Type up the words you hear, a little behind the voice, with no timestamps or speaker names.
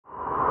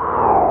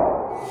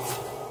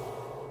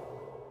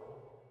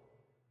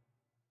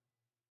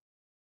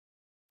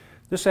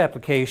This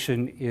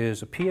application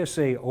is a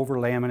PSA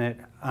overlaminate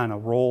on a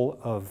roll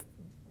of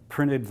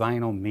printed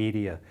vinyl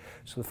media.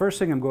 So the first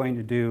thing I'm going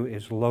to do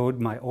is load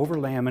my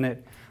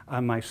overlaminate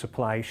on my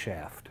supply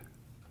shaft.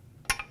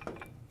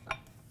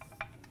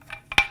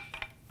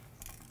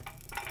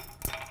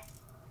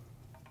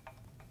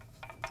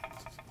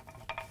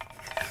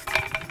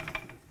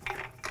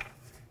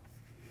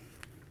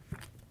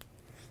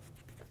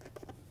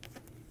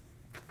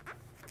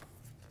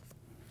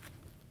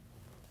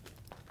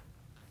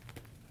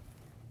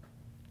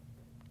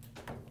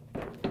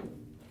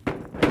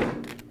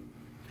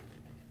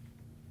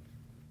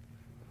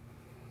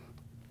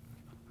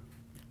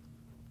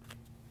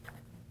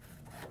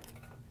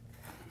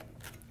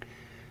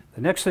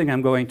 The next thing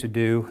I'm going to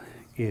do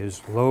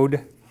is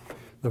load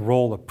the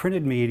roll of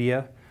printed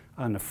media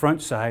on the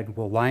front side.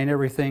 We'll line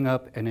everything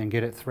up and then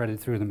get it threaded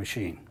through the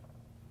machine.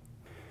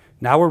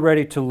 Now we're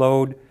ready to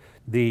load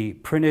the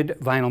printed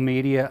vinyl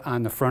media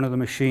on the front of the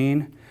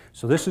machine.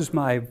 So this is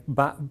my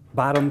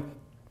bottom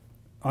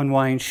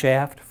unwind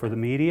shaft for the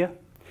media.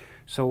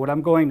 So what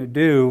I'm going to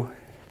do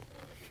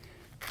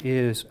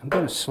is I'm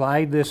going to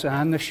slide this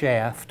on the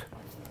shaft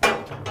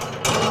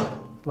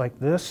like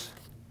this.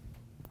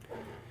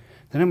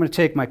 Then I'm going to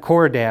take my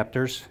core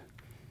adapters,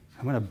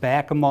 I'm going to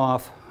back them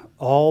off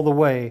all the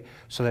way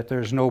so that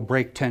there's no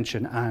brake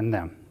tension on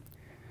them.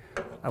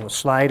 I will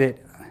slide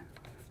it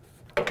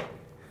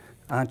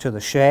onto the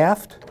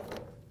shaft,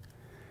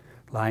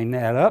 line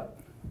that up,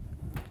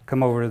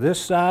 come over to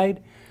this side.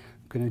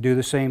 I'm going to do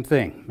the same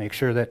thing. Make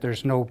sure that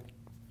there's no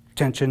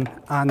tension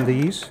on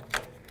these.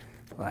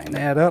 Line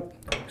that up,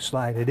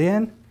 slide it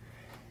in,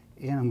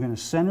 and I'm going to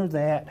center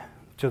that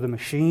to the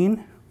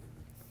machine.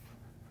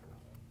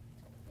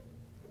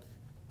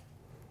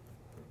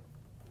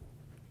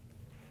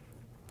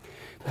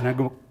 Then I'm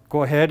going to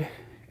go ahead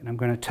and I'm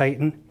going to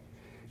tighten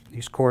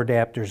these core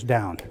adapters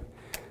down.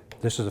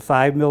 This is a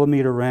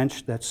 5mm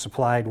wrench that's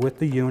supplied with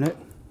the unit.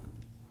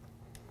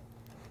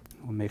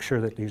 We'll make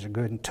sure that these are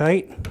good and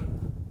tight. I'm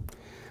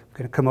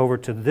going to come over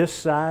to this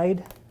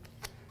side.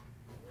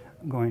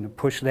 I'm going to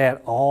push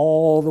that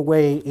all the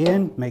way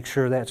in, make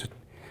sure that's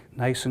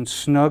nice and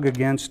snug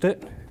against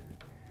it.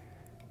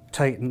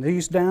 Tighten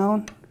these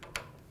down.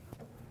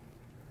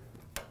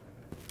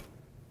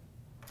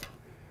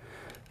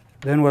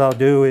 Then what I'll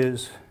do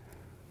is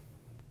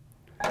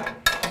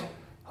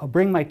I'll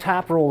bring my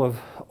top roll of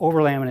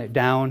overlaminate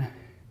down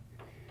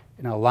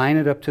and I'll line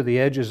it up to the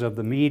edges of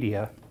the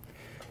media.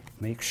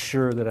 Make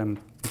sure that I'm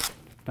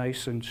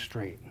nice and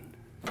straight.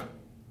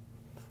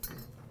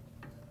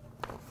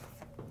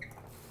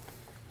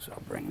 So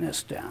I'll bring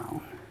this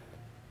down.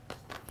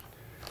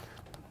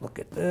 Look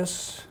at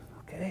this,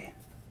 okay?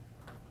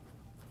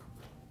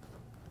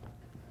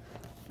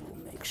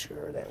 We'll make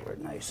sure that we're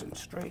nice and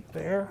straight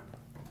there.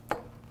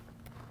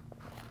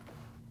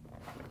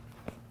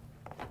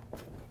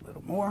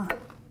 More.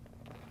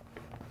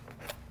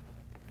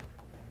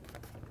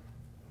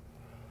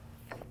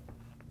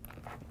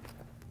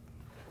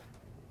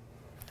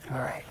 All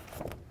right,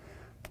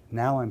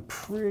 now I'm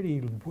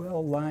pretty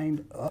well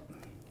lined up.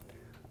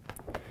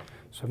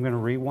 So I'm going to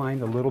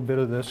rewind a little bit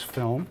of this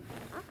film.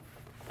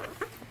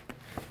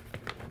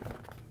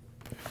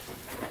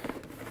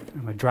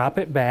 I'm going to drop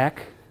it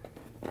back.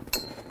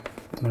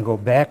 I'm going to go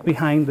back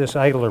behind this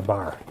idler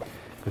bar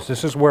because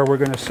this is where we're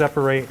going to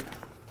separate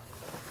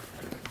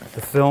the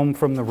film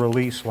from the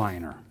release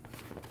liner.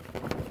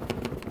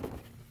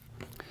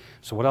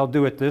 So what I'll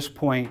do at this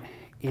point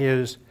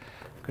is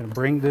I'm going to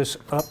bring this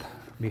up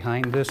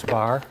behind this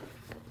bar.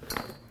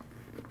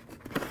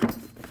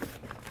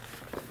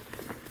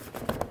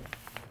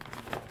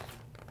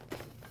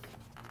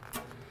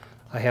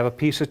 I have a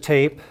piece of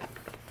tape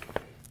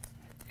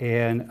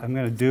and I'm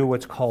going to do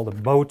what's called a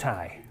bow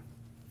tie.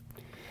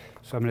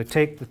 So I'm going to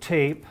take the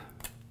tape,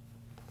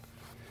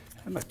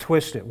 I'm going to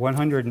twist it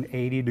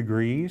 180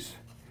 degrees.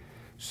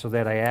 So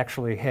that I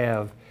actually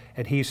have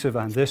adhesive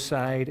on this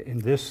side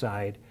and this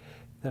side.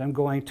 Then I'm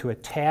going to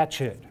attach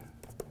it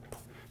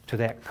to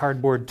that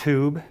cardboard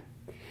tube.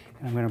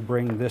 And I'm going to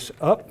bring this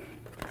up.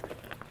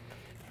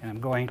 And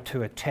I'm going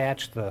to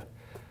attach the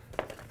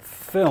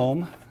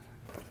film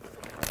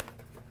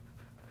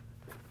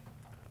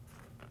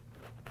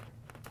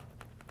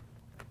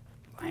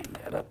line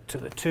that up to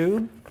the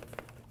tube.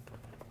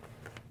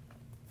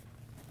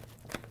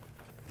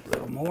 A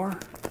little more.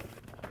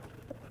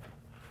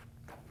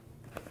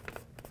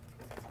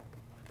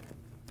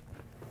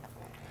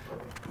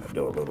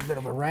 Do a little bit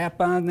of a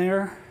wrap on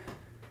there.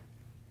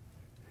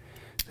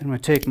 Then I'm going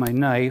to take my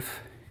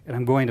knife and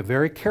I'm going to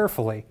very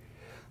carefully,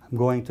 I'm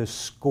going to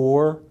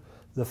score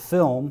the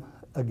film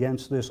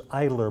against this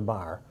idler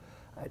bar.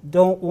 I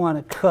don't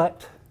want to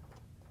cut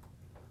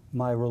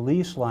my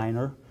release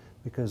liner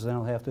because then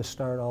I'll have to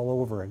start all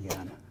over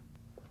again.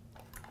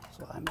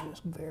 So I'm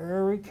just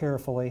very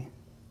carefully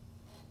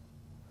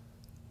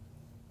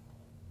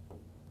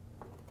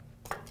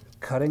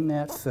cutting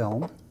that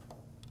film.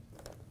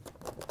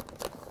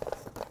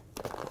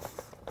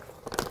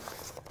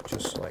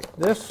 Just like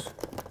this.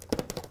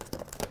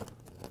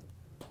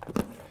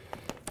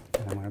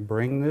 And I'm going to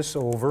bring this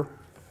over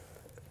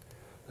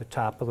the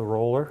top of the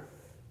roller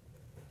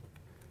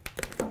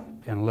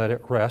and let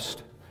it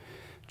rest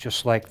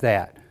just like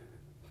that.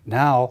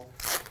 Now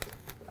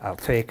I'll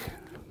take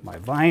my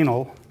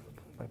vinyl,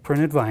 my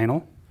printed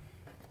vinyl.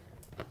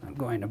 I'm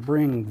going to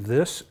bring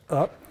this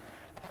up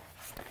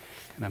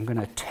and I'm going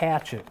to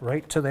attach it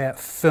right to that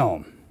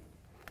film.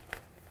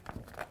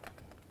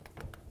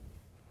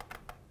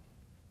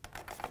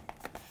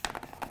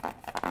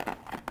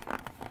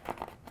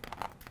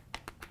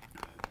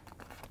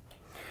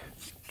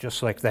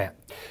 Just like that.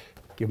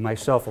 Give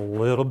myself a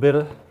little bit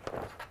of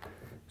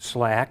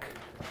slack.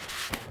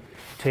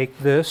 Take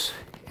this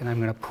and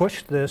I'm going to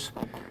push this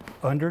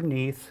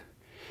underneath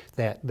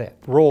that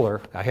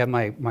roller. I have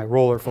my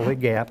roller fully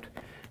gapped,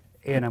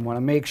 and I'm going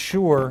to make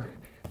sure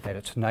that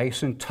it's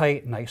nice and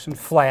tight, nice and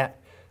flat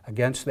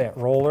against that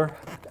roller,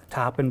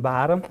 top and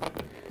bottom.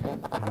 I'm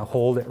going to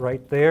hold it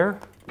right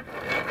there.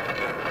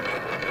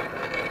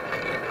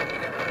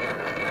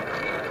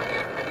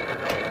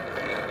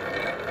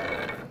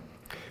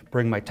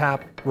 Bring my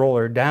top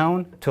roller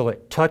down till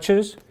it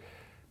touches.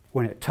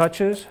 When it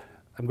touches,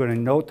 I'm going to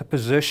note the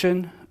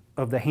position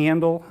of the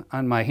handle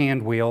on my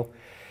hand wheel.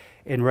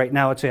 And right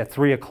now it's at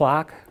 3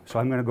 o'clock, so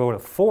I'm going to go to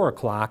 4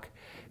 o'clock.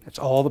 That's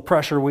all the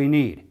pressure we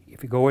need.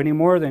 If you go any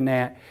more than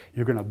that,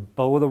 you're going to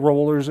bow the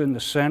rollers in the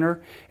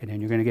center, and then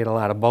you're going to get a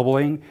lot of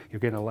bubbling, you're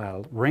getting a lot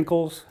of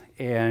wrinkles,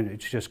 and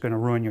it's just going to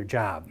ruin your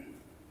job.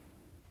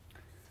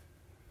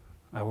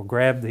 I will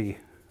grab the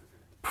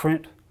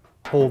print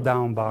hold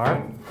down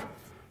bar,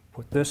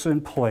 put this in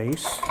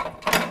place.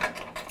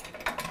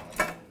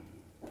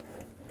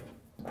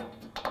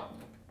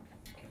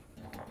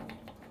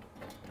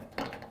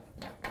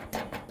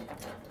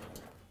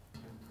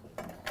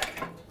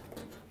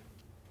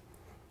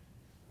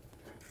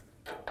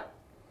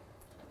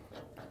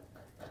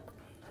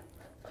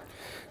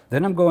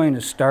 Then I'm going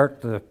to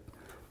start the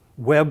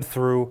web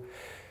through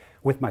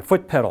with my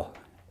foot pedal.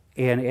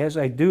 And as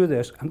I do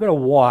this, I'm going to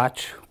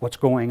watch what's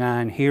going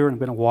on here, and I'm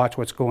going to watch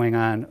what's going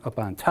on up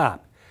on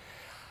top.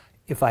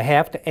 If I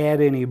have to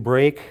add any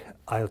brake,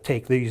 I'll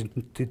take these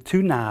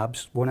two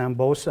knobs, one on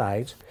both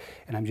sides,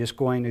 and I'm just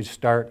going to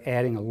start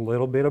adding a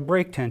little bit of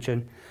brake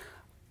tension.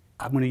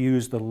 I'm going to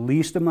use the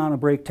least amount of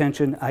brake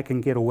tension I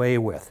can get away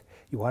with.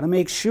 You want to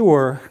make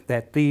sure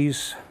that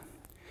these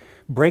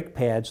brake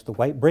pads, the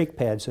white brake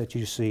pads that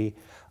you see,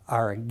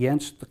 are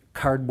against the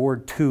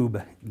cardboard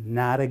tube,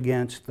 not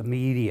against the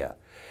media.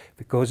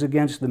 If it goes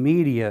against the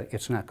media,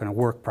 it's not going to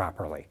work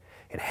properly.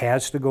 It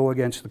has to go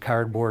against the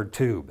cardboard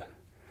tube.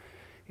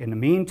 In the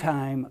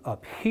meantime,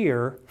 up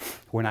here,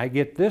 when I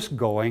get this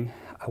going,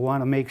 I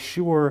want to make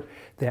sure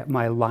that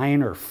my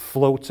liner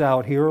floats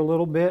out here a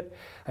little bit.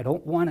 I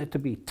don't want it to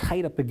be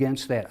tight up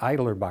against that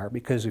idler bar,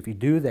 because if you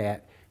do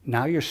that,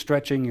 now you're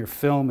stretching your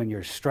film and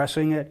you're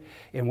stressing it,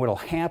 and what'll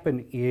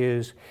happen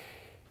is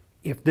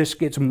if this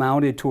gets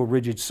mounted to a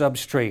rigid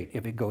substrate,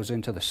 if it goes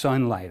into the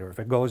sunlight, or if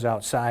it goes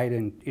outside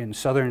in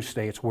southern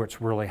states where it's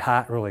really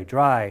hot, really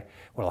dry,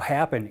 what'll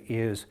happen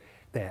is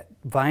that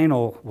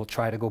vinyl will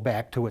try to go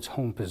back to its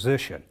home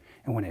position.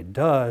 And when it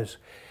does,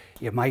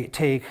 it might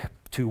take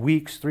 2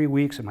 weeks, 3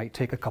 weeks, it might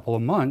take a couple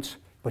of months,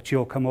 but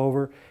you'll come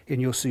over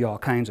and you'll see all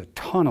kinds of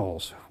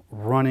tunnels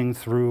running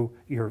through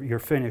your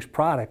finished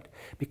product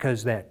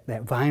because that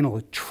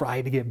vinyl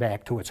tried to get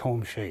back to its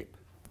home shape.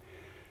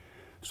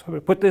 So I'm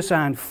going to put this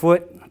on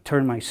foot,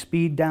 turn my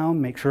speed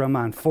down, make sure I'm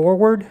on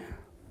forward,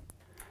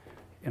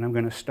 and I'm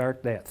going to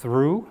start that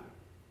through.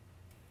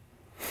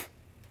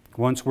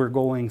 Once we're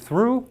going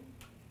through,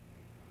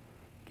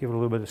 give it a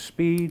little bit of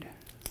speed.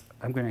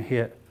 I'm going to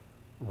hit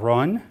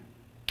run,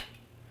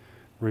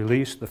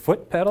 release the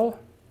foot pedal,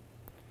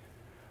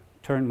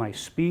 turn my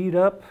speed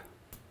up.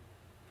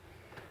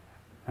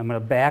 I'm going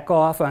to back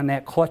off on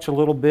that clutch a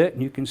little bit,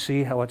 and you can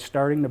see how it's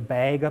starting to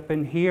bag up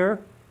in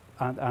here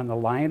on the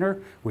liner,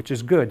 which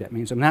is good. That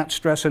means I'm not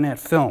stressing that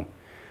film.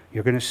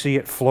 You're going to see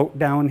it float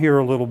down here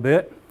a little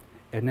bit,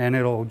 and then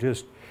it'll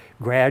just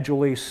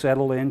gradually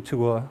settle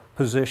into a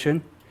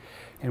position.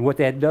 And what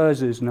that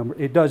does is,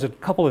 it does a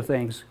couple of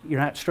things. You're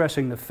not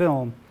stressing the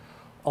film.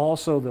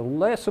 Also, the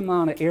less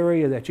amount of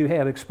area that you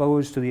have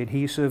exposed to the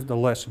adhesive, the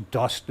less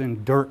dust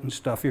and dirt and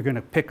stuff you're going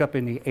to pick up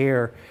in the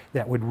air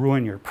that would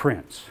ruin your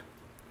prints.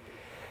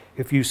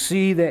 If you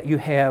see that you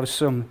have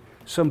some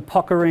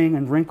puckering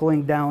and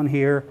wrinkling down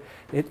here,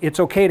 it's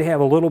okay to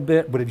have a little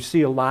bit, but if you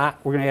see a lot,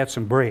 we're going to add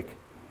some brake.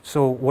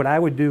 So what I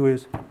would do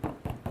is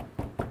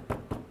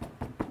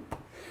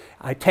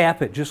I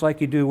tap it just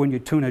like you do when you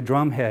tune a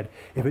drum head.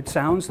 If it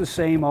sounds the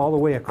same all the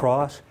way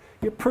across,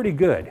 you're pretty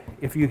good.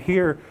 If you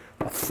hear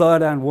a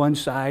thud on one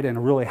side and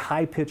a really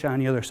high pitch on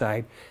the other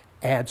side,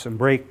 add some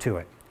brake to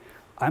it.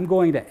 I'm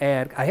going to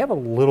add, I have a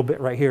little bit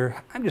right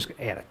here, I'm just going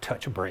to add a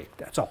touch of brake,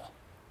 that's all.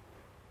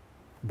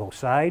 Both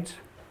sides,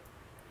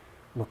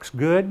 looks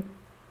good.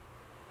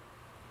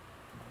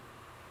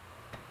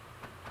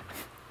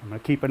 I'm going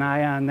to keep an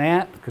eye on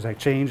that because I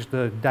changed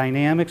the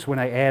dynamics when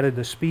I added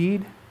the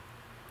speed.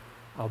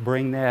 I'll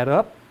bring that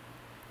up.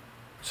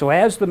 So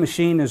as the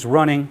machine is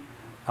running,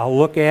 I'll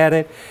look at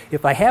it.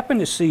 If I happen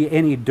to see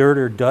any dirt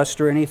or dust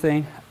or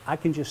anything, I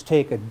can just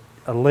take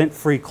a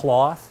lint-free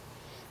cloth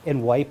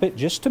and wipe it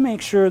just to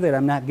make sure that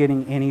I'm not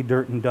getting any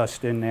dirt and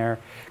dust in there,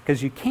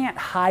 because you can't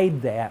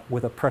hide that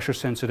with a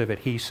pressure-sensitive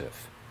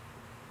adhesive.